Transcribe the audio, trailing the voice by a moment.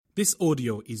This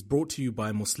audio is brought to you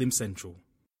by Muslim Central.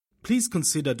 Please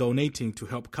consider donating to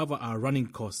help cover our running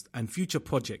costs and future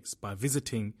projects by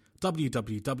visiting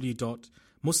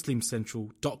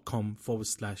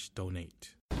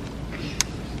www.muslimcentral.com/donate.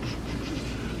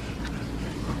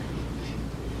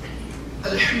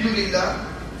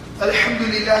 الحمد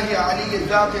لله علي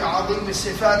الذات عظيم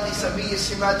الصفات سمي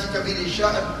السمات كبير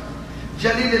الشأن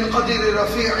جليل القدر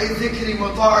رفيع الذكر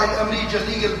مطاع الأمر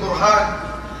جلي البرهان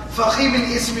فخيم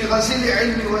الاسم غزيل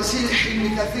العلم وسيل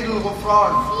الحلم كثير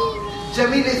الغفران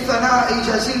جميل الثناء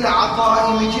جزيل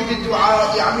العطاء مجيب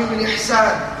الدعاء عميم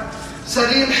الإحسان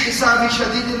سريع الحساب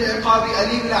شديد العقاب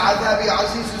أليم العذاب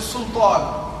عزيز السلطان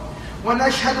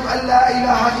ونشهد أن لا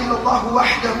إله إلا الله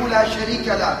وحده لا شريك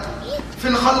له في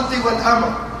الخلق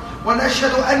والأمر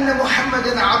ونشهد أن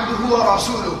محمدا عبده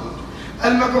ورسوله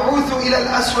المبعوث إلى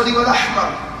الأسود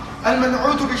والأحمر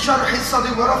المنعوت بشرح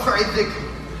الصدر ورفع الذكر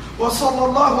وصلى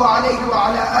الله عليه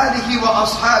وعلى آله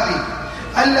وأصحابه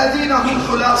الذين هم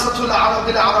خلاصة العرب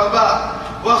العرباء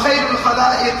وخير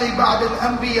الخلائق بعد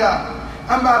الأنبياء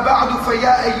أما بعد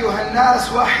فيا أيها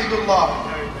الناس وحدوا الله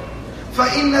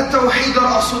فإن التوحيد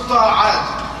رأس الطاعات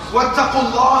واتقوا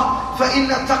الله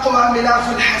فإن التقوى ملاك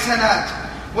الحسنات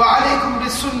وعليكم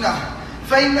بالسنة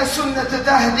فإن السنة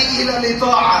تهدي إلى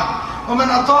الإطاعة ومن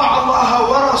أطاع الله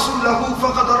ورسوله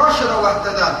فقد رشد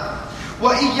واهتدى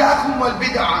وإياكم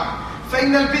والبدعة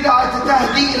فإن البدعة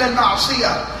تهدي إلى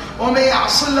المعصية ومن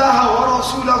يعص الله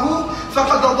ورسوله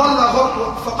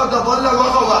فقد ضل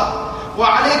وغوى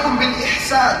وعليكم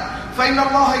بالإحسان فإن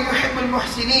الله يحب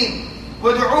المحسنين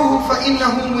وادعوه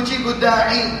فإنه مجيب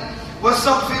الداعين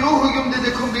واستغفروه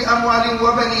يمددكم بأموال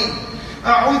وبنين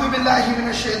أعوذ بالله من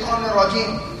الشيطان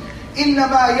الرجيم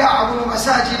إنما يعبد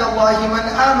مساجد الله من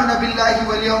آمن بالله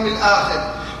واليوم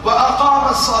الآخر وأقام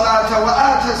الصلاة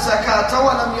وآتى الزكاة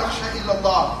ولم يخش إلا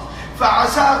الله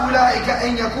فعسى أولئك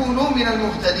أن يكونوا من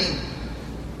المهتدين.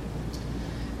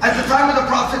 At the time of the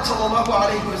Prophet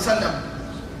ﷺ,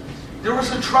 there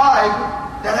was a tribe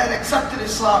that had accepted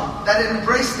Islam, that had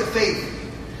embraced the faith,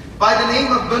 by the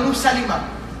name of Banu Salima.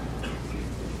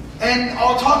 And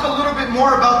I'll talk a little bit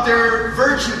more about their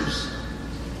virtues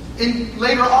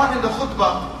later on in the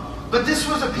khutbah. But this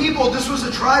was a people, this was a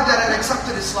tribe that had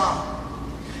accepted Islam.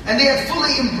 And they had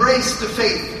fully embraced the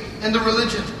faith and the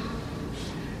religion.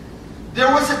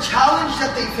 There was a challenge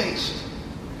that they faced.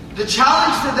 The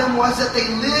challenge for them was that they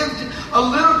lived a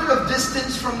little bit of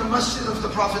distance from the Masjid of the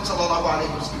Prophet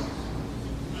ﷺ.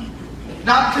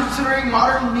 Not considering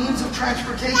modern means of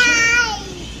transportation,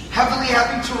 heavily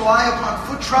having to rely upon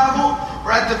foot travel,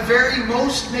 or at the very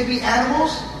most, maybe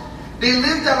animals. They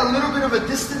lived at a little bit of a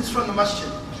distance from the Masjid,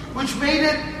 which made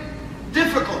it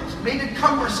difficult, made it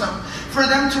cumbersome for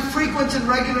them to frequent and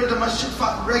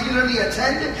regularly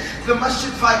attend the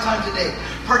Masjid 5 times a day.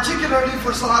 Particularly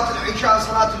for Salat al-Isha,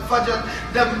 Salat al-Fajr,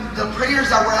 the prayers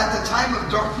that were at the time of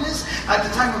darkness, at the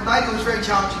time of night, it was very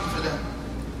challenging for them.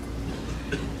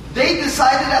 They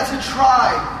decided as a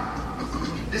tribe,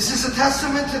 this is a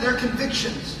testament to their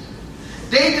convictions,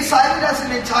 they decided as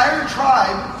an entire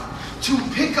tribe to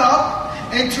pick up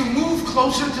and to move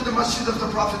closer to the Masjid of the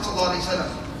Prophet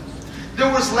ﷺ. There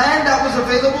was land that was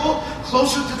available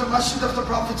closer to the Masjid of the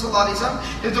Prophet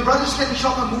ﷺ. If the brothers can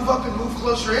inshallah move up and move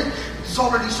closer in, it's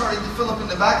already starting to fill up in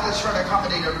the back. Let's try to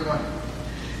accommodate everyone.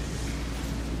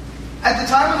 At the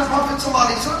time of the Prophet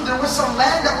ﷺ, there was some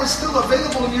land that was still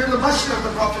available near the Masjid of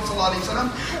the Prophet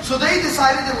ﷺ. So they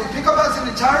decided they would pick up as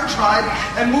an entire tribe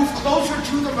and move closer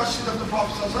to the Masjid of the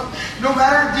Prophet ﷺ, no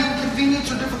matter the inconvenience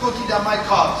or difficulty that might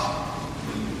cause.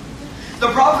 The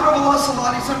Prophet of Allah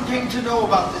ﷺ came to know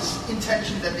about this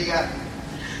intention that they had.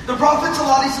 The Prophet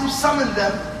ﷺ summoned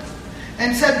them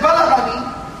and said, بَلَغَنِي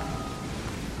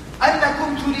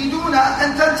أَنَّكُمْ تُرِيدُونَ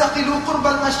أَن تَنْتَقِلُوا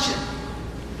قُرْبَ الْمَسْجِدِ.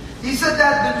 He said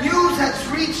that the news has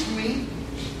reached me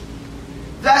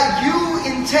that you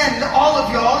intend, all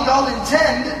of y'all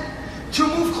intend to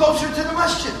move closer to the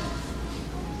Masjid.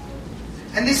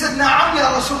 And they said, Na'am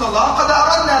ya Rasulullah, qad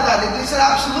aradna dhalik. They said,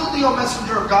 absolutely, O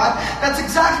Messenger of God, that's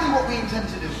exactly what we intend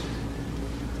to do.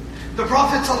 The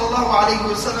Prophet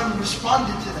ﷺ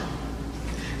responded to them.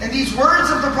 And these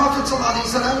words of the Prophet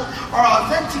ﷺ are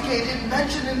authenticated,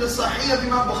 mentioned in the Sahih of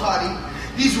Imam Bukhari.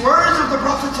 These words of the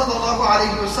Prophet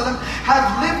ﷺ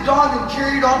have lived on and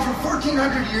carried on for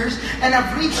 1400 years and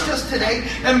have reached us today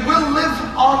and will live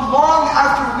on long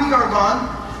after we are gone.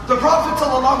 The Prophet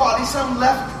ﷺ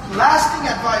left lasting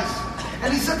advice.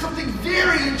 And he said something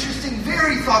very interesting,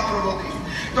 very thought-provoking.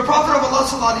 The Prophet of Allah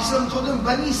ﷺ told him,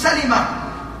 Bani Salima,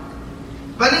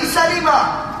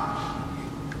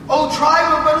 O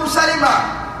tribe of Banu Salima,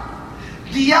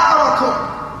 Diyarakum,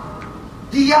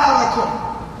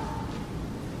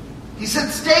 He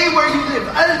said, stay where you live.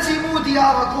 أَلْزِمُوا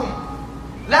دِيَارَكُمْ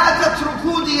لَا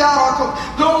تَتْرُكُوا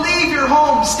دِيَارَكُمْ. Don't leave your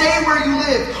home. Stay where you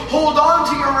live. Hold on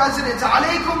to your residence.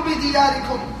 عَلَيْكُمْ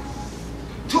بِدِيَارِكُمْ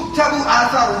تُكْتَبُ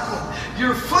آثَارُكُمْ.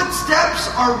 Your footsteps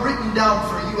are written down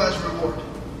for you as reward.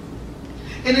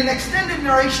 In an extended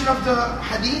narration of the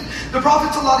hadith, the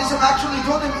Prophet ﷺ actually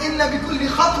told him, إِنَّ بِكُلِّ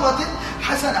خَطْوَةٍ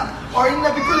حَسَنَةٍ, or إِنَّ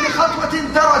بِكُلِّ خَطْوَةٍ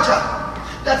دَرَجَةٍ.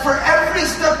 That for every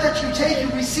step that you take, you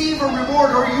receive a reward,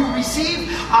 or you receive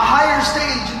a higher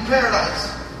stage in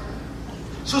paradise.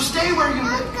 So stay where you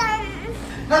live.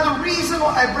 Now the reason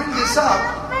why I bring this up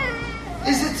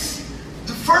is it's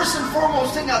the first and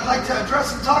foremost thing I'd like to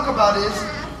address and talk about is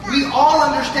we all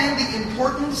understand the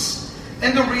importance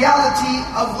and the reality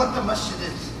of what the masjid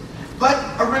is. But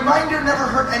a reminder never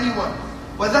hurt anyone.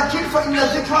 وَذَكِّرْ فَإِنَّ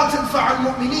الذِّكْرَى تَنْفَعُ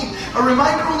الْمُؤْمِنِينَ. A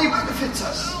reminder only benefits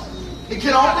us. It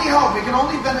can only help, it can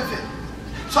only benefit.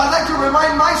 So I'd like to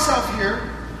remind myself here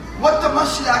what the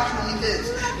masjid actually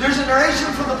is. There's a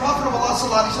narration from the Prophet of Allah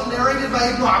ﷺ, narrated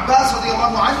by Ibn Abbas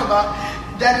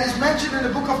that is mentioned in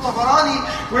the book of Tabarani,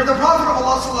 where the Prophet of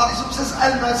Allah ﷺ says,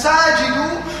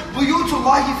 Al-Masajidu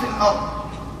buyutullahi fil ard.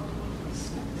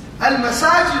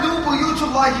 Al-Masajidu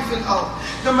buyutullahi fil ard.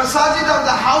 The masajid are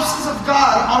the houses of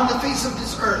God on the face of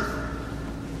this earth.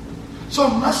 So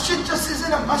masjid just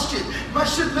isn't a masjid.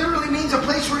 Masjid literally means a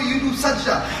place where you do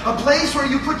sajda, a place where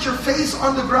you put your face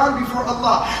on the ground before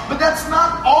Allah. But that's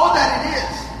not all that it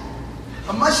is.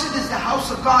 A masjid is the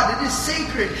house of God. It is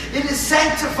sacred. It is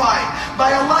sanctified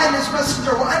by Allah and His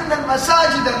Messenger. وَأَنَّ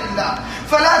الْمَسَاجِدَ لِلَّهِ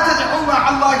فَلَا تَدْعُوا مَعَ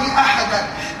اللَّهِ أَحَدًا.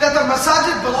 That the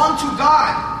masajid belong to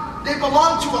God. They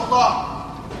belong to Allah.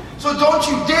 So don't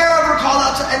you dare ever call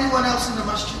out to anyone else in the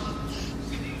masjid.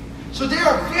 So they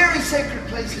are very sacred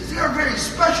places. They are very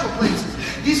special places.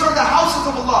 These are the houses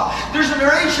of Allah. There's a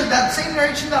narration, that same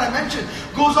narration that I mentioned,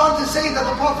 goes on to say that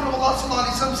the Prophet of Allah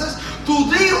ﷺ says,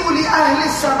 تُضِيءُ لِأَهْلِ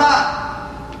السَّمَاءِ.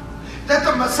 That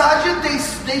the masajid,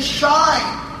 they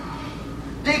shine,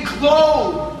 they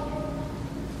glow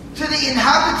to the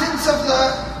inhabitants of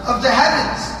the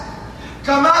heavens.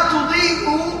 كَمَا تُضِيءُ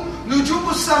نُجُومُ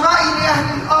السَّمَاءِ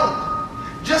لِأَهْلِ الْأَرْضِ.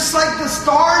 Just like the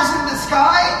stars in the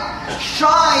sky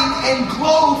shine and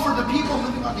glow for the people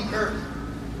living on the earth.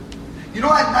 You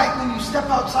know, at night when you step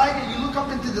outside and you look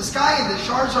up into the sky and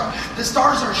the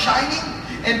stars are shining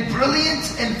and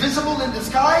brilliant and visible in the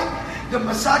sky, the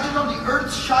masajid on the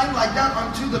earth shine like that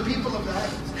unto the people of the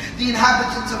heavens, the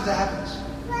inhabitants of the heavens.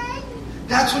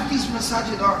 That's what these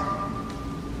masajid are.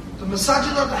 The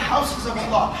masajid are the houses of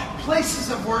Allah,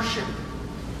 places of worship.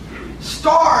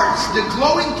 Stars, the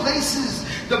glowing places,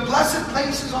 the blessed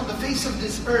places on the face of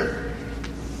this earth.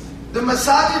 The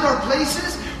masajid are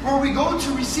places where we go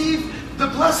to receive the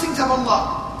blessings of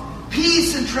Allah.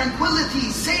 Peace and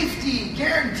tranquility, safety,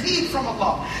 guaranteed from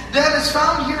Allah. That is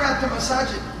found here at the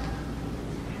masajid.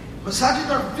 Masajid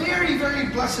are very, very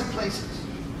blessed places.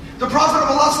 The Prophet of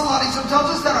Allah ﷺ tells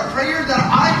us that a prayer that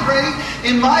I pray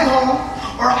in my home,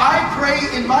 or I pray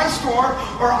in my store,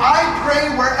 or I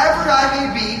pray wherever I may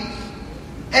be,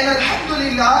 and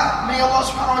alhamdulillah, may Allah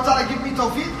subhanahu wa ta'ala give me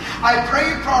tawfiq, I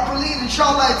pray it properly, and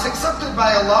inshallah it's accepted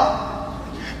by Allah.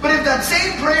 But if that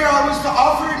same prayer I was to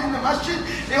offer it in the masjid,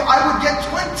 I would get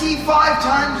 25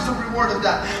 times the reward of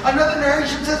that. Another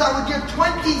narration says I would get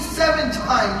 27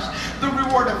 times the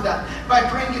reward of that by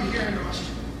praying it here in the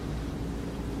masjid.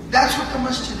 That's what the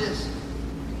masjid is.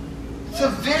 It's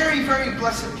a very, very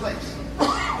blessed place.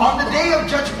 On the day of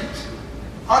judgment,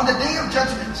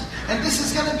 and this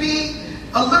is going to be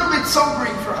a little bit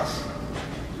sobering for us,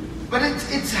 but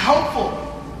it's helpful.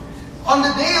 On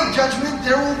the day of judgment,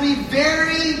 there will be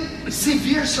very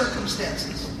severe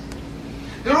circumstances.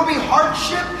 There will be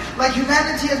hardship like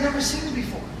humanity has never seen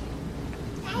before.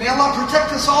 May Allah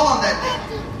protect us all on that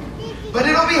day. But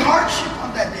it'll be hardship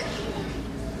on that day.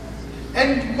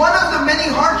 And one of the many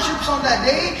hardships on that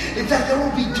day is that there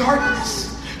will be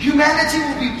darkness. Humanity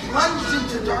will be plunged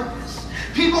into darkness.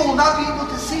 People will not be able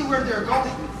to see where they're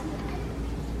going.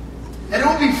 And it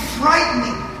will be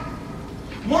frightening.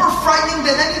 More frightening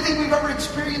than anything we've ever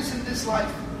experienced in this life.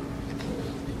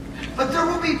 But there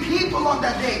will be people on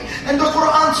that day. And the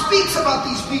Quran speaks about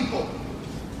these people.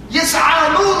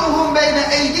 يَسْعَى نُورُهُمْ بَيْنَ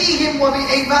أَيْدِيهِمْ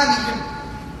وَبِأَيْمَانِهِمْ.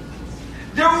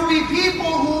 There will be people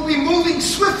who will be moving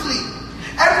swiftly.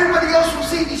 Everybody else will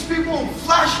see these people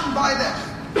flashing by them.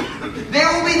 They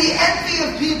will be the envy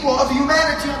of people, of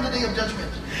humanity on the day of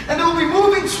judgment. And they will be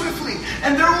moving swiftly.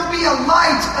 And there will be a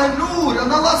light, a nur.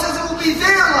 And Allah says it will be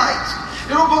their light.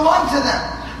 It will belong to them.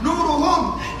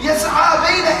 نورهم يسعى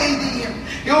بين أيديهم.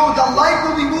 The light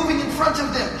will be moving in front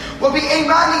of them.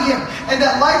 وبأيمانهم, and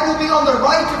that light will be on the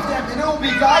right of them, and it will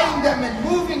be guiding them and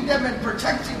moving them and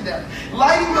protecting them,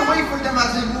 lighting the way for them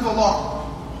as they move along.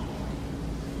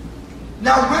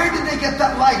 Now, where did they get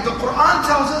that light? The Quran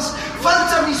tells us,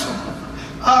 فَالْتَمِسُوا,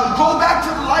 go back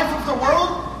to the life of the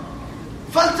world.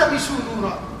 فَالْتَمِسُوا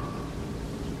نُورًا,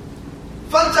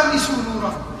 فَالْتَمِسُوا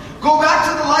نُورًا. Go back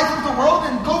to the life of the world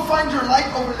and go find your light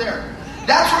over there.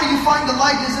 That's where you find the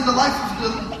light, is in the life of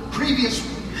the previous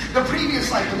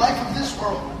life, the life of this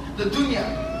world, the dunya.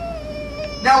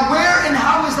 Now, where and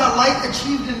how is that light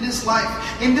achieved in this life,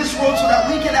 in this world, so that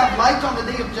we can have light on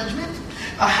the Day of Judgment?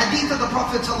 A hadith of the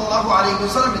Prophet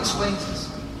ﷺ explains this.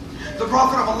 The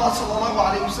Prophet of Allah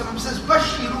ﷺ says,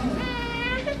 Bashiru.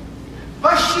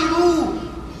 Bashiru.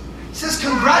 He says,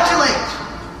 congratulate.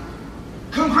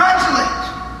 Congratulate.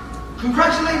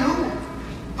 Congratulate who?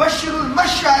 Bashirul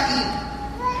Masha'in.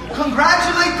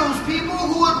 Congratulate those people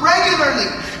who would regularly,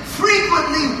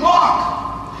 frequently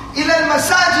walk ila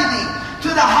al-masajidi, to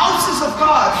the houses of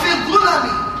God, fil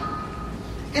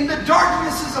dhulami, in the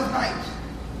darknesses of night.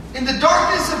 In the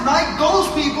darkness of night,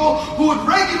 those people who would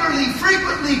regularly,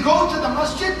 frequently go to the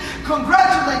masjid,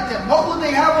 congratulate them. What will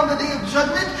they have on the Day of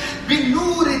Judgment?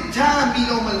 بِنُورِ التَّامِ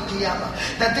يَوْمَ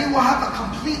الْقِيَامَةِ, that they will have a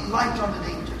complete light on the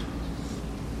Day of Judgment.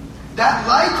 That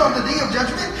light on the Day of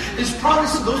Judgment is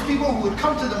promised to those people who would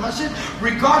come to the masjid,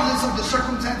 regardless of the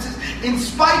circumstances, in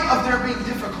spite of there being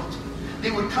difficulty.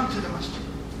 They would come to the masjid.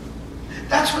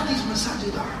 That's what these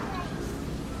masajid are.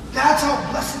 That's how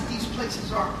blessed these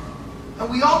places are. And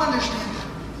we all understand that.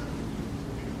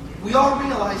 We all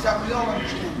realize that. We all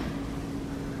understand that.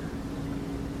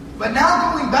 But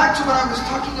now going back to what I was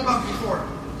talking about before.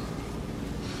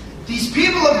 These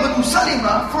people of Banu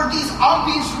Salima, for these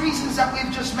obvious reasons that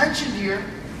we've just mentioned here,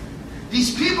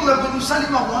 these people of Banu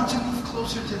Salima want to move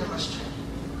closer to the masjid.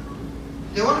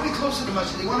 They want to be close to the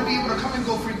masjid. They want to be able to come and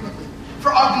go frequently.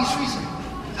 For obvious reasons,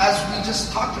 as we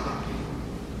just talked about.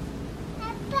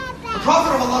 The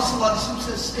Prophet of Allah ﷺ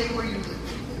says, stay where you live.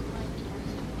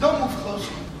 Don't move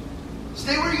closer.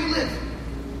 Stay where you live.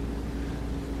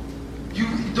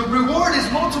 The reward is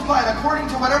multiplied according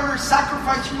to whatever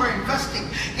sacrifice you are investing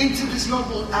into this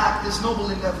noble act, this noble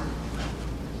endeavor.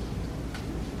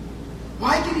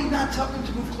 Why did he not tell them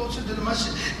to move closer to the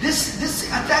masjid?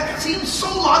 That seems so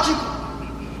logical.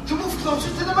 To move closer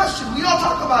to the masjid. We all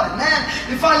talk about it. Man,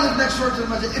 if I live next door to the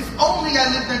masjid, if only I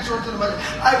live next door to the masjid.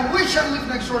 I wish I lived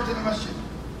next door to the masjid.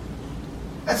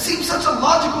 That seems such a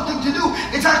logical thing to do.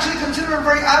 It's actually considered a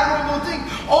very admirable thing.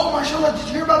 Oh, mashallah, did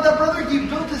you hear about that brother? He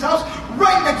built his house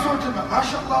right next door to the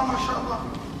masjid. Mashallah, mashallah.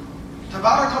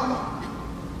 Tabarakallah.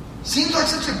 Seems like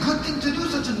such a good thing to do,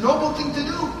 such a noble thing to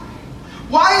do.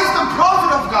 Why is the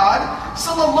Prophet of God,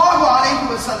 sallallahu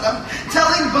alaihi wasallam,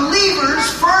 telling believers,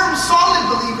 firm, solid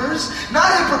believers, not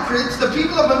hypocrites, the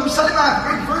people of Banu Salima have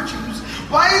great virtues,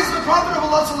 why is the Prophet of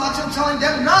Allah sallallahu alaihi wasallam telling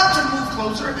them not to move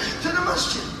closer to the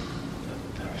masjid?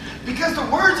 Because the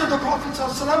words of the Prophet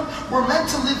sallallahu alaihi wasallam were meant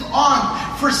to live on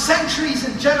for centuries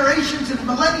and generations and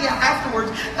millennia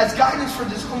afterwards as guidance for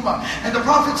this ummah. And the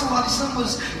Prophet sallallahu alaihi wasallam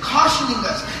was cautioning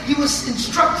us, he was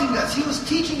instructing us, he was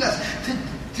teaching us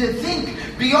to think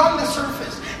beyond the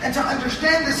surface and to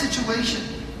understand the situation.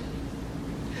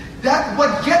 That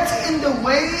what gets in the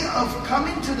way of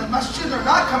coming to the masjid or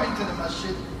not coming to the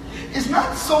masjid is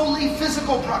not solely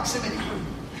physical proximity.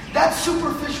 That's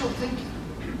superficial thinking.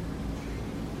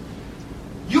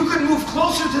 You can move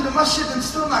closer to the masjid and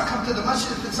still not come to the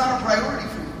masjid if it's not a priority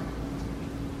for you.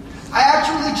 I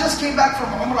actually just came back from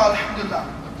Umrah, alhamdulillah.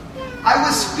 I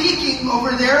was speaking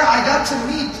over there. I got to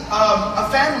meet a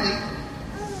family.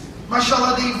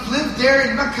 MashaAllah, they've lived there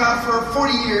in Mecca for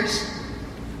 40 years.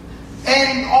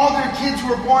 And all their kids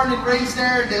were born and raised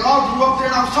there. They all grew up there.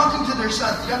 And I was talking to their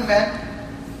sons, young men.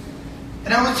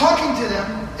 And I was talking to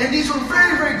them. And these were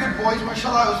very, very good boys.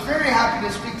 MashaAllah, I was very happy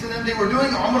to speak to them. They were doing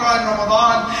Umrah in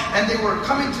Ramadan. And they were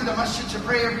coming to the masjid to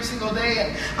pray every single day.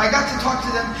 And I got to talk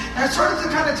to them. And I started to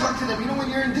kind of talk to them. You know,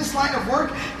 when you're in this line of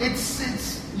work,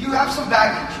 you have some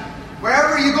baggage.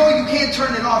 Wherever you go, you can't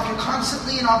turn it off. You're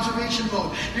constantly in observation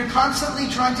mode. You're constantly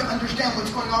trying to understand what's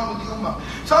going on with the ummah.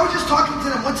 So I was just talking to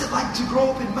them, what's it like to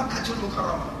grow up in Makkah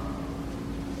al-Mukarramah?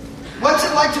 What's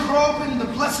it like to grow up in the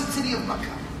blessed city of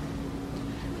Makkah?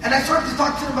 And I started to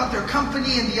talk to them about their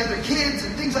company and the other kids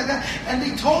and things like that. And they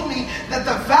told me that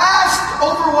the vast,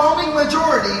 overwhelming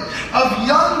majority of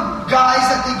young guys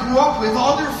that they grew up with,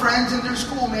 all their friends and their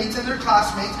schoolmates and their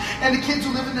classmates, and the kids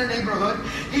who live in their neighborhood,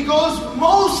 he goes,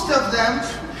 most of them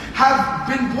have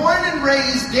been born and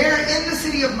raised there in the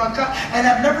city of Makkah and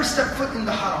have never stepped foot in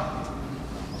the haram.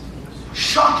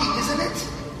 Shocking, isn't it?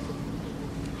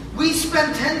 We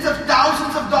spend tens of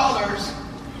thousands of dollars.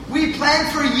 We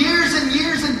planned for years and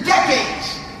years and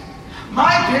decades.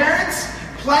 My parents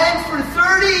planned for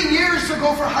 30 years to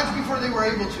go for Hajj before they were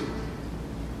able to.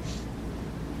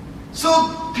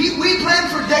 So we planned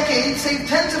for decades, saved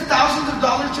tens of thousands of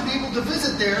dollars to be able to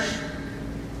visit there.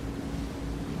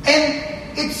 And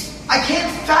I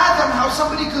can't fathom how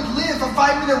somebody could live a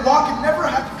 5-minute walk and never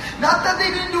have, not that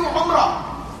they didn't do Umrah.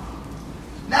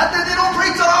 Not that they don't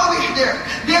pray Tarawih there.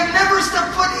 They have never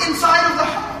stepped foot inside of the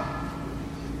Haram.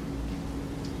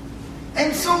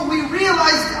 And so we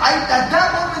realized at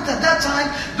that moment, at that time,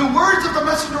 the words of the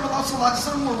Messenger of Allah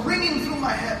ﷺ were ringing through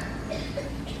my head.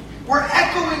 Were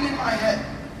echoing in my head.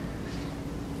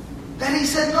 That he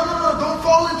said, no, don't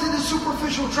fall into this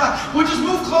superficial trap. We'll just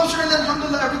move closer and then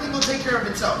alhamdulillah, everything will take care of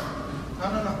itself.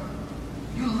 No.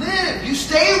 You live. You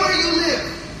stay where you live.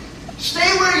 Stay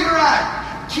where you're at.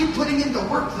 Keep putting in the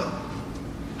work though.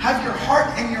 Have your heart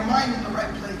and your mind in the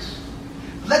right place.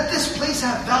 Let this place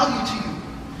have value to you.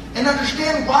 And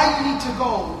understand why you need to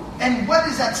go. And what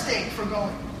is at stake for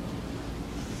going.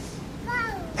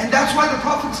 And that's why the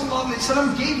Prophet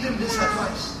ﷺ gave them this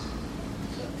advice.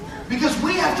 Because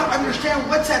we have to understand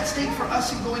what's at stake for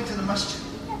us in going to the masjid.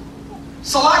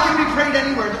 Salah can be prayed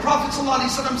anywhere. The Prophet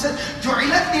ﷺ said,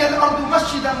 جُعِلَتْ لِيَ الْأَرْضُ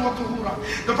مَسْجِدًا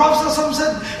وَطُهُورًا. The Prophet ﷺ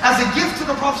said, as a gift to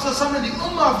the Prophet ﷺ and the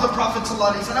ummah of the Prophet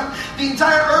ﷺ, the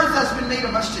entire earth has been made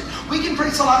a masjid. We can pray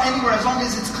salah anywhere as long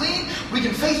as it's clean. We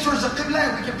can face towards the qibla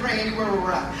and we can pray anywhere where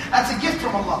we're at. That's a gift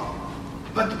from Allah.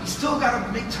 But we still got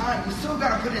to make time. We still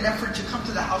got to put in effort to come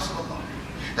to the house of Allah.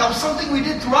 That was something we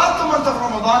did throughout the month of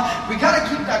Ramadan. We got to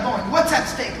keep that going. What's at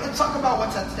stake? Let's talk about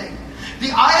what's at stake. The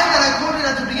ayah that I quoted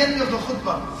at the beginning of the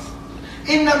khutbah.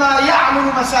 إِنَّمَا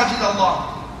يَعْمُرُ مَسَاجِدَ اللَّهِ.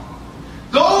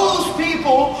 Those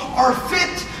people are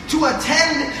fit to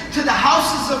attend to the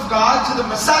houses of God, to the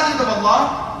masajid of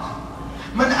Allah.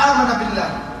 مَنْ آمَنَ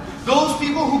بِاللَّهِ. Those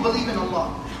people who believe in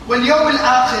Allah. وَالْيَوْمِ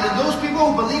الْآخِرِ. And those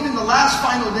people who believe in the last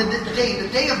final day, the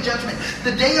day of judgment,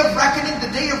 the day of reckoning, the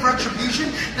day of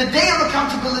retribution, the day of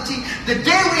accountability, the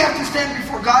day we have to stand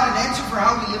before God and answer for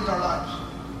how we lived our lives.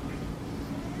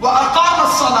 وَأَقَامَ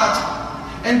الصَّلَاةِ.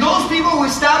 And those people who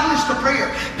established the prayer,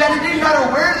 that it didn't matter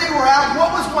where they were at,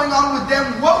 what was going on with them,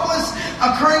 what was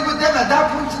occurring with them at that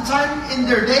point in time in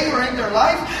their day or in their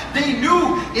life, they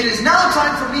knew it is now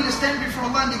time for me to stand before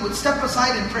Allah, and they would step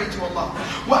aside and pray to Allah.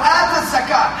 وَآتَ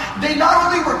الزَّكَاةِ. They not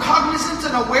only were cognizant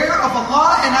and aware of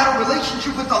Allah and had a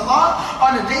relationship with Allah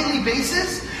on a daily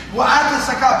basis, وَآتَ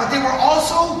الزَّكَاةِ, but they were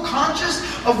also conscious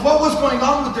of what was going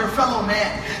on with their fellow man.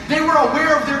 They were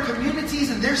aware of their communities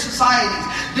and their societies.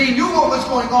 They knew what was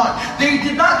going on. They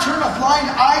did not turn a blind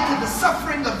eye to the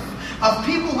suffering of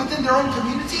people within their own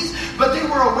communities, but they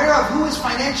were aware of who is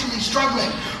financially struggling,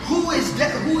 who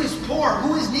is poor,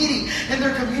 who is needy in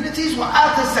their communities.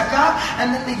 وَآتَ الزَّكَاةِ.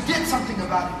 And then they did something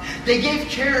about it. They gave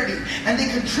charity and they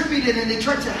contributed and they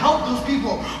tried to help those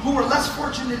people who were less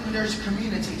fortunate in their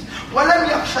communities. وَلَمْ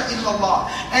يَخْشَ إِلَّا اللَّهِ.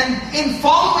 And in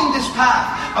following this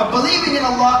path of believing in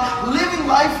Allah, living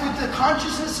life with the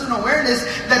consciousness and awareness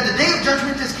that the day of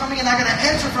judgment is coming and I got to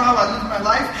answer for how I live my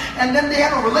life, and then they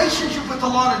had a relationship with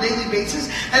Allah on a daily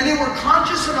basis, and they were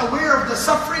conscious and aware of the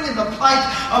suffering and the plight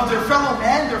of their fellow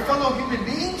man, their fellow human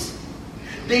beings,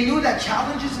 they knew that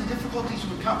challenges and difficulties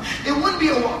would come. It wouldn't be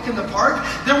a walk in the park.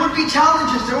 There would be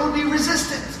challenges, there would be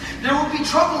resistance, there would be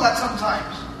trouble at some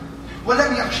times.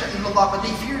 وَلَمْ يَخْشَ إِلَّا اللَّهِ. But they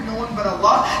feared no one but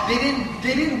Allah. They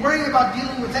didn't worry about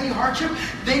dealing with any hardship.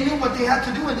 They knew what they had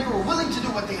to do and they were willing to do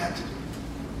what they had to do.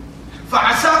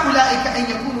 فَعَسَىٰ أُولَٰئِكَ أَنْ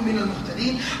يَكُونُوا مِنَ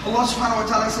الْمُهْتَدِينَ. Allah subhanahu wa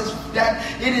ta'ala says that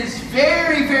it is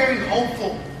very, very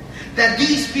hopeful that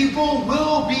these people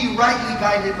will be rightly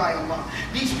guided by Allah.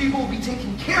 These people will be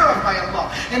taken care of by Allah.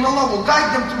 And Allah will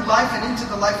guide them through life and into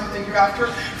the life of the hereafter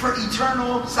for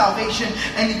eternal salvation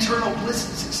and eternal bliss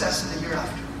and success in the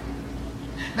hereafter.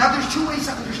 Now there's two ways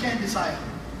to understand this ayah.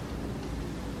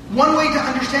 One way to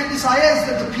understand this ayah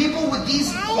is that the people with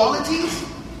these qualities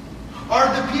are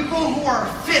the people who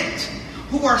are fit,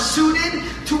 who are suited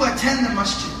to attend the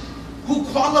masjid, who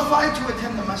qualify to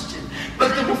attend the masjid.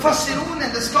 But the mufassirun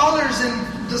and the scholars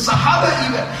and the sahaba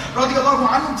even, radiallahu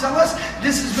anhum, tell us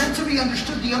this is meant to be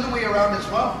understood the other way around as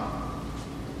well.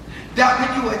 That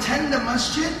when you attend the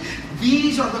masjid,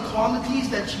 these are the qualities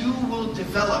that you will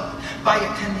develop by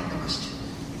attending the masjid.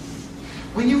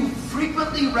 When you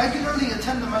frequently, regularly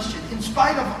attend the masjid, in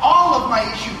spite of all of my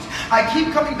issues, I keep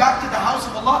coming back to the house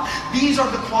of Allah, these are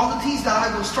the qualities that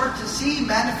I will start to see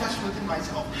manifest within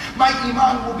myself. My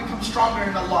iman will become stronger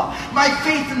in Allah. My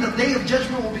faith in the day of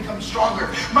judgment will become stronger.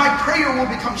 My prayer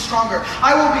will become stronger.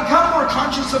 I will become more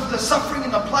conscious of the suffering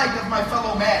and the plight of my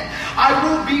fellow man. I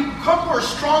will become more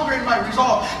stronger in my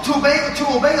resolve to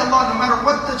obey Allah no matter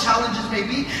what the challenges may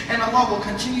be, and Allah will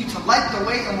continue to light the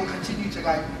way and will continue to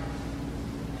guide me.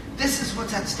 This is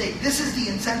what's at stake. This is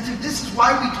the incentive. This is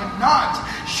why we cannot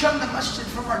shun the masjid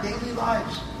from our daily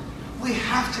lives. We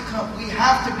have to come. We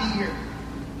have to be here.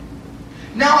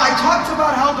 Now, I talked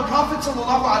about how the Prophet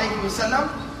ﷺ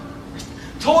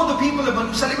told the people of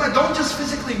Banu Salima, don't just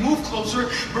physically move closer,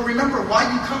 but remember why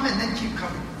you come and then keep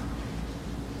coming.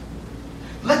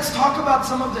 Let's talk about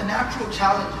some of the natural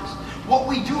challenges. What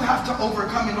we do have to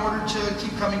overcome in order to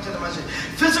keep coming to the masjid.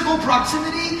 Physical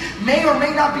proximity may or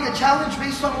may not be a challenge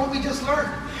based on what we just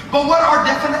learned. But what are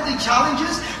definitely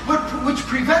challenges which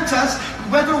prevent us,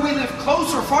 whether we live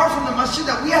close or far from the masjid,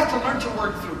 that we have to learn to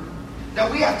work through,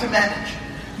 that we have to manage.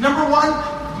 Number one,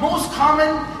 most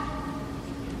common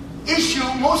issue,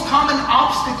 most common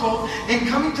obstacle in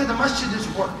coming to the masjid is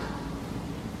work.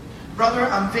 Brother,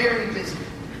 I'm very busy.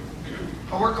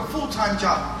 I work a full-time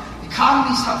job.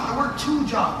 Economy stuff, I work 2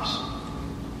 jobs.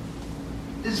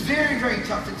 It's very, very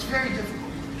tough. It's very difficult.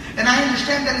 And I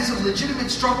understand that is a legitimate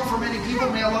struggle for many people.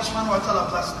 May Allah subhanahu wa ta'ala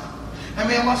bless them. And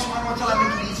may Allah subhanahu wa ta'ala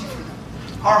make it easy for them.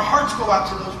 Our hearts go out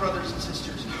to those brothers and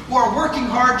sisters who are working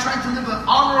hard, trying to live an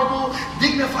honorable,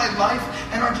 dignified life,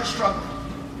 and are just struggling.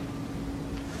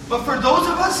 But for those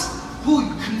of us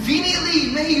who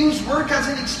conveniently may use work as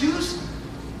an excuse,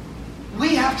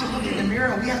 we have to look in the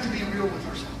mirror and we have to be real with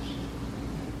ourselves.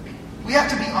 We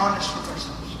have to be honest with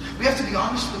ourselves. We have to be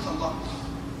honest with Allah.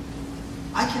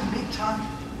 I can make time.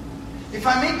 If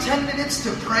I make 10 minutes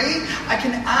to pray, I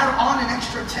can add on an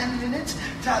extra 10 minutes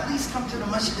to at least come to the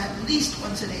masjid at least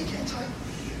once a day, can't I?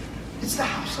 It's the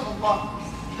house of Allah.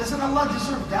 Doesn't Allah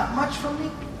deserve that much from me?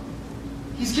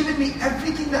 He's given me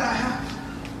everything that I have.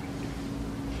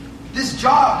 This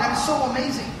job that is so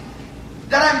amazing,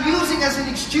 that I'm using as an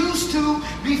excuse to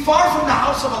be far from the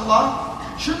house of Allah.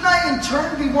 Shouldn't I in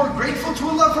turn be more grateful to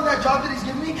Allah for that job that He's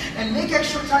given me and make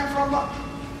extra time for Allah?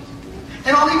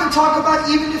 And I'll even talk about,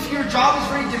 even if your job is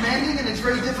very demanding and it's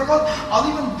very difficult, I'll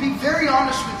even be very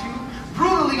honest with you,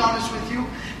 brutally honest with you.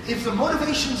 If the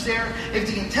motivation's there, if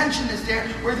the intention is there,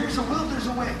 where there's a will, there's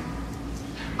a way.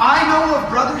 I know of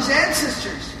brothers and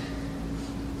sisters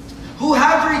who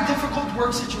have very difficult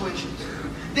work situations.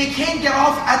 They can't get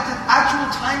off at the actual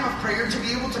time of prayer to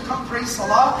be able to come pray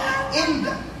salah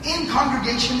in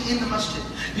congregation in the masjid.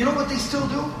 You know what they still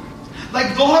do? Like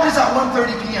Dhuhr is at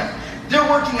 1:30 p.m. They're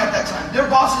working at that time. Their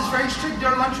boss is very strict.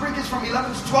 Their lunch break is from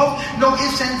 11 to 12. No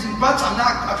ifs, ands, and buts. I'm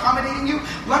not accommodating you.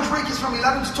 Lunch break is from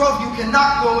 11 to 12. You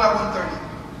cannot go at 1:30.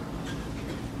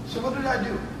 So what did I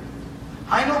do?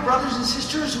 I know brothers and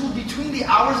sisters who between the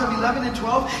hours of 11 and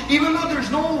 12, even though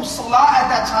there's no salah at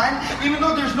that time, even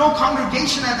though there's no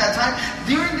congregation at that time,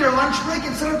 during their lunch break,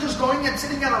 instead of just going and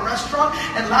sitting at a restaurant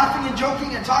and laughing and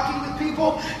joking and talking with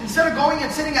people, instead of going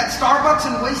and sitting at Starbucks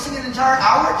and wasting an entire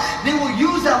hour, they will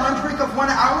use that lunch break of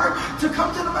 1 hour to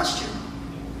come to the masjid.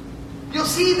 You'll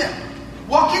see them.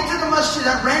 Walk into the masjid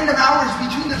at random hours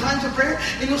between the times of prayer,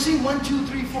 and you'll see 1, 2,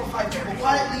 3, 4, 5 people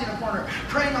quietly in a corner,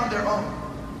 praying on their own.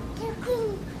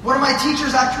 One of my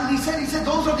teachers actually said, he said,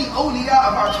 those are the awliya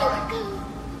of our time.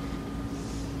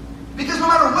 Because no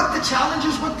matter what the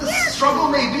challenges, what the struggle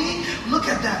may be, look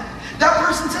at that. That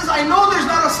person says, I know there's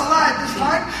not a salah at this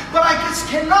time, but I just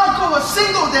cannot go a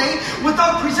single day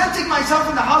without presenting myself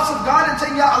in the house of God and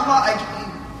saying, Ya Allah, I came.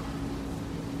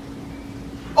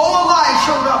 Oh Allah, I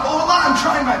showed up. Oh Allah, I'm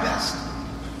trying my best.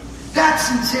 That's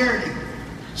sincerity.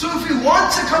 So if we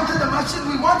want to come to the masjid,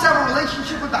 we want to have a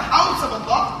relationship with the house of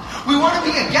Allah, we want to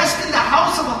be a guest in the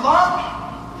house of Allah.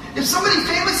 If somebody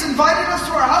famous invited us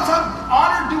to our house, how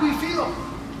honored do we feel?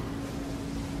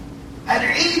 At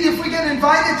Eid, if we get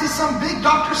invited to some big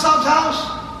Dr. Saab's house,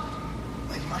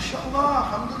 like, mashallah,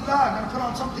 alhamdulillah, I'm going to put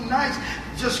on something nice.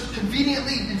 Just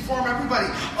conveniently inform everybody,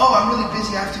 oh, I'm really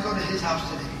busy, I have to go to his house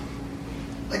today.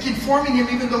 Like informing him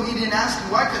even though he didn't ask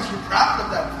you. Why? Because you're proud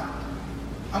of that fact.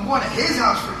 I'm going to his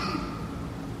house for Eid.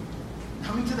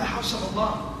 Coming to the house of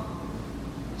Allah.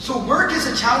 So work is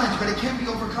a challenge, but it can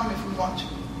be overcome if we want to.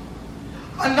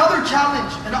 Another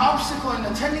challenge, an obstacle in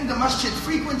attending the masjid,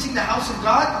 frequenting the house of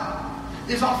God,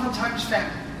 is oftentimes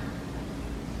family.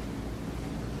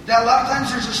 That a lot of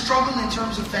times there's a struggle in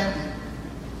terms of family.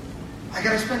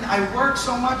 I work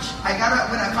so much,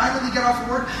 when I finally get off of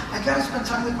work, I gotta spend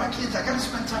time with my kids, I gotta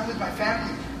spend time with my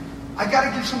family. I got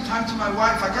to give some time to my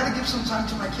wife. I got to give some time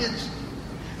to my kids.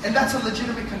 And that's a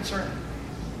legitimate concern.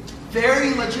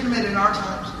 Very legitimate in our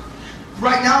times.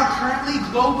 Right now, currently,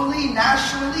 globally,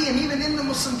 nationally, and even in the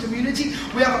Muslim community,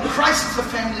 we have a crisis of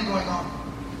family going on.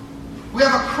 We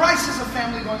have a crisis of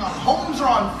family going on. Homes are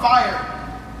on fire.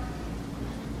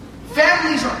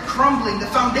 Families are crumbling. The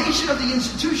foundation of the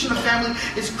institution of family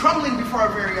is crumbling before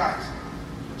our very eyes.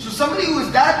 So somebody who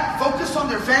is that focused on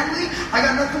their family, I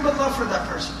got nothing but love for that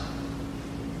person.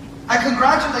 I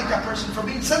congratulate that person for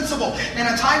being sensible in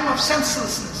a time of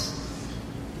senselessness.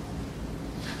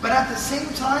 But at the same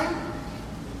time,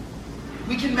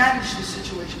 we can manage this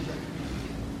situation better.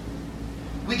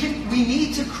 We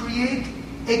need to create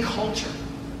a culture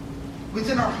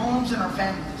within our homes and our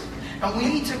families. And we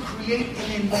need to create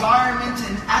an environment,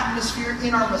 an atmosphere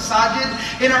in our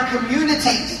masajid, in our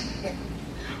communities,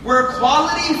 where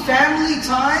quality family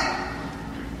time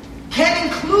can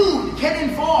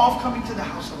involve coming to the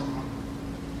house of Allah.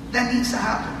 That needs to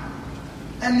happen.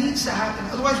 That needs to happen.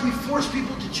 Otherwise we force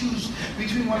people to choose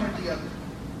between one or the other.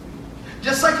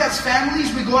 Just like as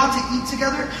families, we go out to eat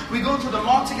together, we go to the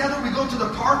mall together, we go to the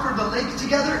park or the lake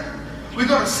together, we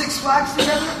go to Six Flags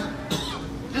together.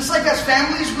 Just like as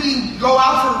families, we go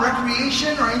out for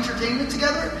recreation or entertainment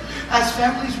together. As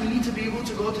families, we need to be able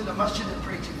to go to the masjid and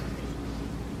pray together.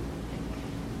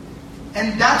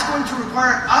 And that's going to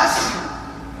require us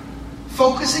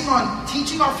focusing on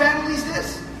teaching our families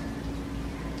this.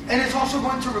 And it's also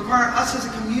going to require us as a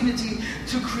community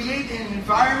to create an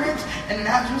environment and an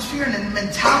atmosphere and a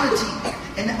mentality,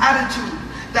 an attitude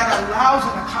that allows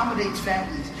and accommodates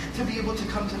families to be able to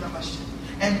come to the masjid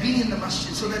and be in the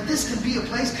masjid, so that this can be a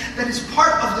place that is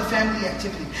part of the family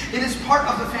activity. It is part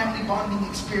of the family bonding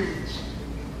experience.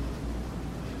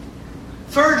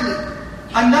 Thirdly,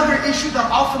 another issue that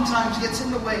oftentimes gets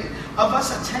in the way of us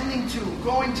attending to,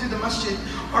 going to the masjid,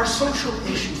 are social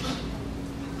issues.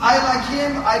 I like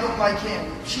him, I don't like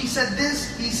him. She said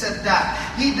this, he said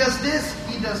that. He does this,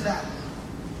 he does that.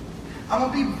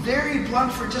 I'm going to be very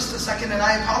blunt for just a second, and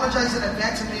I apologize in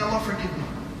advance, and may Allah forgive me.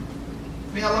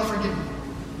 May Allah forgive me.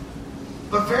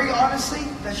 But very honestly,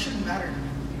 that shouldn't matter to me.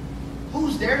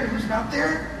 Who's there and who's not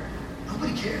there,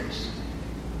 nobody cares.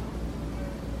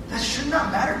 That should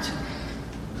not matter to me.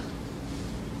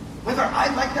 Whether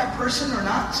I like that person or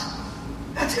not,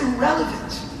 that's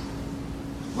irrelevant.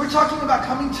 We're talking about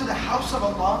coming to the house of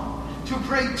Allah, to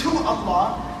pray to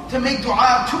Allah, to make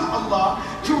dua to Allah,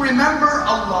 to remember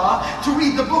Allah, to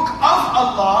read the book of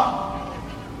Allah.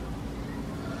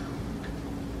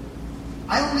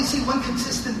 I only see one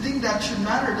consistent thing that should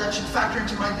matter, that should factor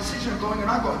into my decision of going or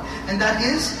not going. And that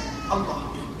is Allah.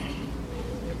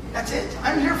 That's it.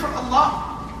 I'm here for Allah.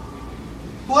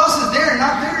 Who else is there,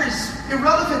 not there, is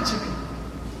irrelevant to me.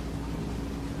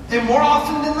 And more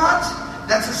often than not,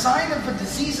 that's a sign of a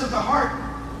disease of the heart.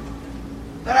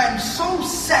 That I am so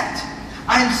set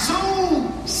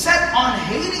on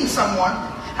hating someone,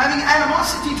 having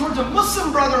animosity towards a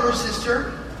Muslim brother or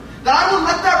sister, that I will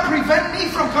let that prevent me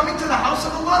from coming to the house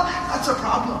of Allah. That's a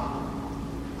problem.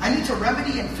 I need to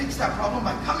remedy and fix that problem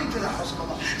by coming to the house of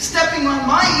Allah. Stepping on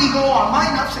my ego, on my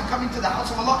nafs, and coming to the house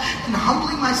of Allah, and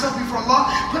humbling myself before Allah,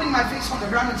 putting my face on the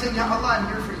ground and saying, Ya Allah, I'm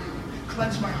here for you.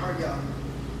 Cleanse my heart, Ya Allah.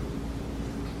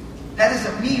 That is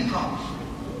a me problem.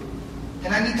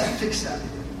 And I need to fix that.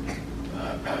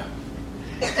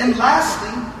 And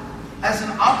lastly, as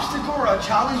an obstacle or a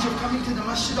challenge of coming to the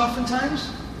masjid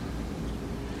oftentimes,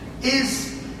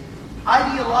 is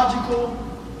ideological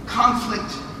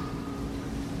conflict,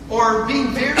 or being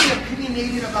very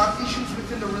opinionated about issues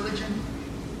within the religion.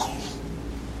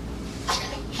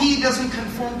 He doesn't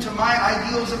conform to my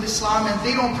ideals of Islam, and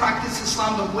they don't practice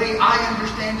Islam the way I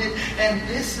understand it, and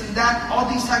this and that, all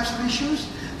these types of issues.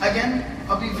 Again,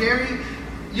 I'll be very,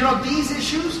 these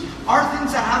issues are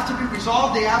things that have to be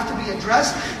resolved, they have to be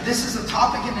addressed. This is a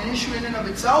topic and an issue in and of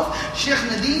itself. Sheikh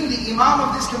Nadeem, the Imam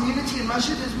of this community in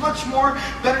Masjid, is much more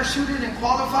better suited and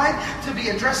qualified to be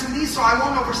addressing these, so I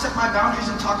won't overstep my boundaries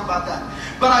and talk about that.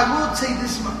 But I will say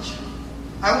this much.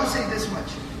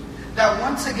 That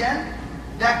once again,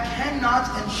 that cannot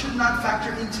and should not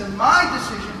factor into my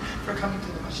decision for coming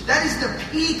to the masjid. That is the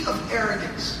peak of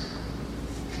arrogance.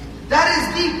 That is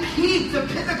the peak, the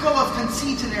pinnacle of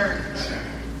conceit and arrogance.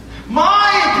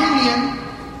 My opinion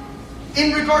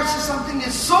in regards to something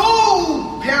is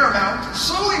so paramount,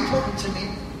 so important to me,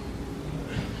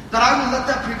 that I will let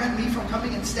that prevent me from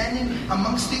coming and standing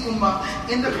amongst the ummah,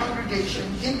 in the congregation,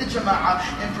 in the jama'ah,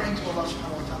 and praying to Allah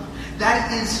subhanahu wa ta'ala.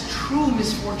 That is true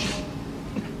misfortune.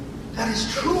 That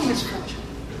is true misfortune.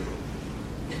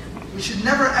 We should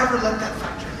never ever let that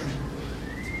factor in.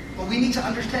 But we need to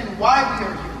understand why we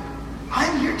are here.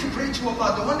 I'm here to pray to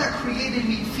Allah, the one that created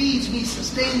me, feeds me,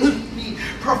 sustains me,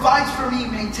 provides for me,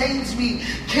 maintains me,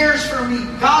 cares for me,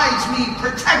 guides me,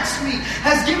 protects me,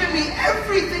 has given me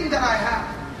everything that I have.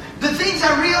 The things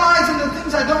I realize and the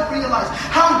things I don't realize.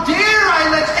 How dare I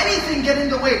let anything get in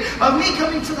the way of me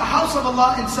coming to the house of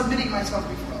Allah and submitting myself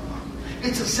before Allah.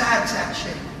 It's a sad, sad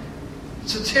shame.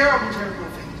 It's a terrible, terrible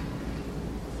thing.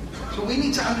 So we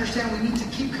need to understand, we need to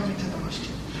keep coming to the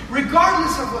masjid.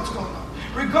 Regardless of what's going on.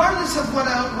 Regardless of what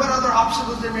other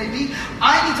obstacles there may be,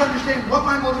 I need to understand what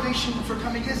my motivation for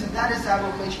coming is, and that is to have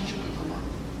a relationship with Allah.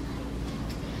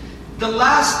 The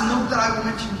last note that I will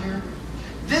mention here,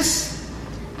 this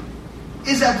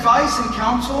is advice and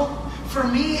counsel for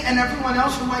me and everyone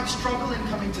else who might struggle in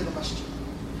coming to the masjid.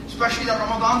 Especially that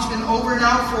Ramadan's been over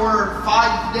now for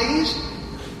 5 days.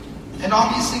 And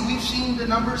obviously we've seen the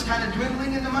numbers kind of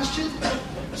dwindling in the masjid.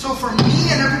 So for me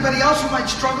and everybody else who might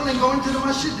struggle in going to the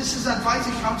masjid, this is advice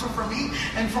and counsel for me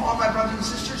and for all my brothers and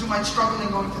sisters who might struggle in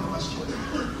going to the masjid.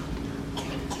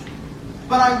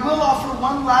 But I will offer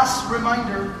one last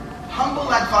reminder,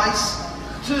 humble advice,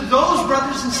 to those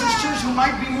brothers and sisters who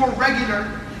might be more regular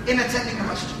in attending the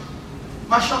masjid.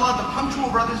 MashaAllah, the punctual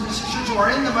brothers and sisters who are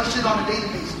in the masjid on a daily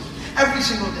basis, every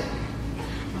single day.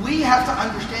 We have to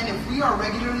understand, if we are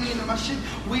regularly in the masjid,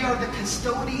 we are the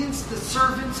custodians, the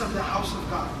servants of the house of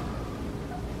God.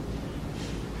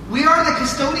 We are the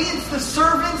custodians, the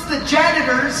servants, the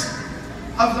janitors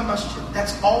of the masjid.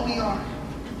 That's all we are.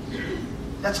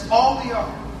 That's all we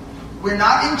are. We're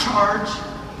not in charge.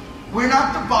 We're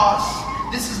not the boss.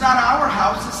 This is not our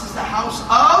house. This is the house of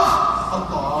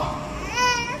Allah.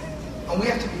 And we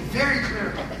have to be very clear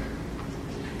about that.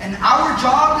 And our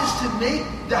job is to make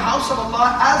the house of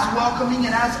Allah as welcoming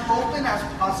and as open as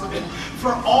possible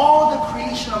for all the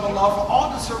creation of Allah, for all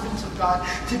the servants of God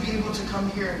to be able to come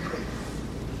here and pray.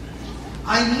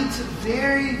 I need to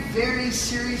very, very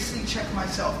seriously check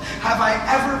myself. Have I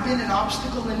ever been an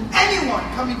obstacle in anyone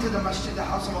coming to the masjid, the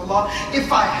house of Allah?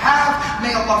 If I have,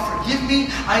 may Allah forgive me.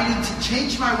 I need to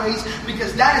change my ways,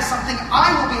 because that is something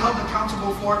I will be held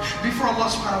accountable for before Allah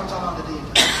subhanahu wa ta'ala on the day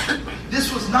of judgment.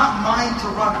 This was not mine to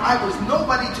run. I was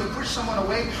nobody to push someone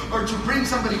away or to bring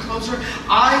somebody closer.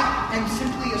 I am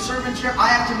simply a servant here. I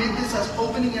have to make this as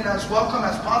opening and as welcome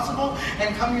as possible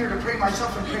and come here to pray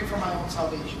myself and pray for my own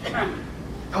salvation.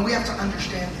 And we have to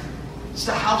understand that. It's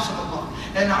the house of Allah.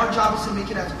 And our job is to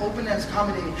make it as open and as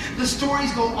accommodating. The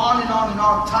stories go on and on and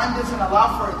on. Time doesn't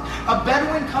allow for it. A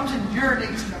Bedouin comes and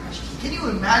urinates in the masjid. Can you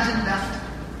imagine that?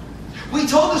 We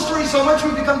told the story so much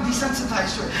we become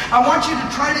desensitized to it. I want you to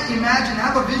try to imagine,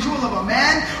 have a visual of a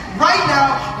man right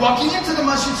now walking into the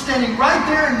masjid, standing right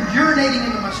there and urinating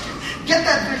in the masjid. Get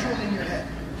that visual in your head.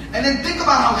 And then think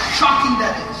about how shocking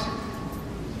that is.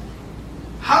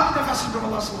 How did the Messenger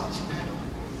of Allah handle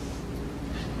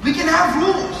it? We can have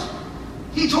rules.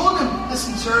 He told him,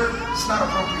 listen sir, it's not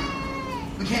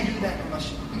appropriate. We can't do that in the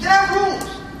masjid. We can have rules.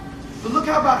 But look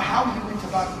about how he went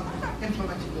about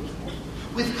implementing those rules.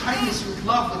 With kindness, with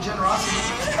love, with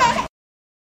generosity.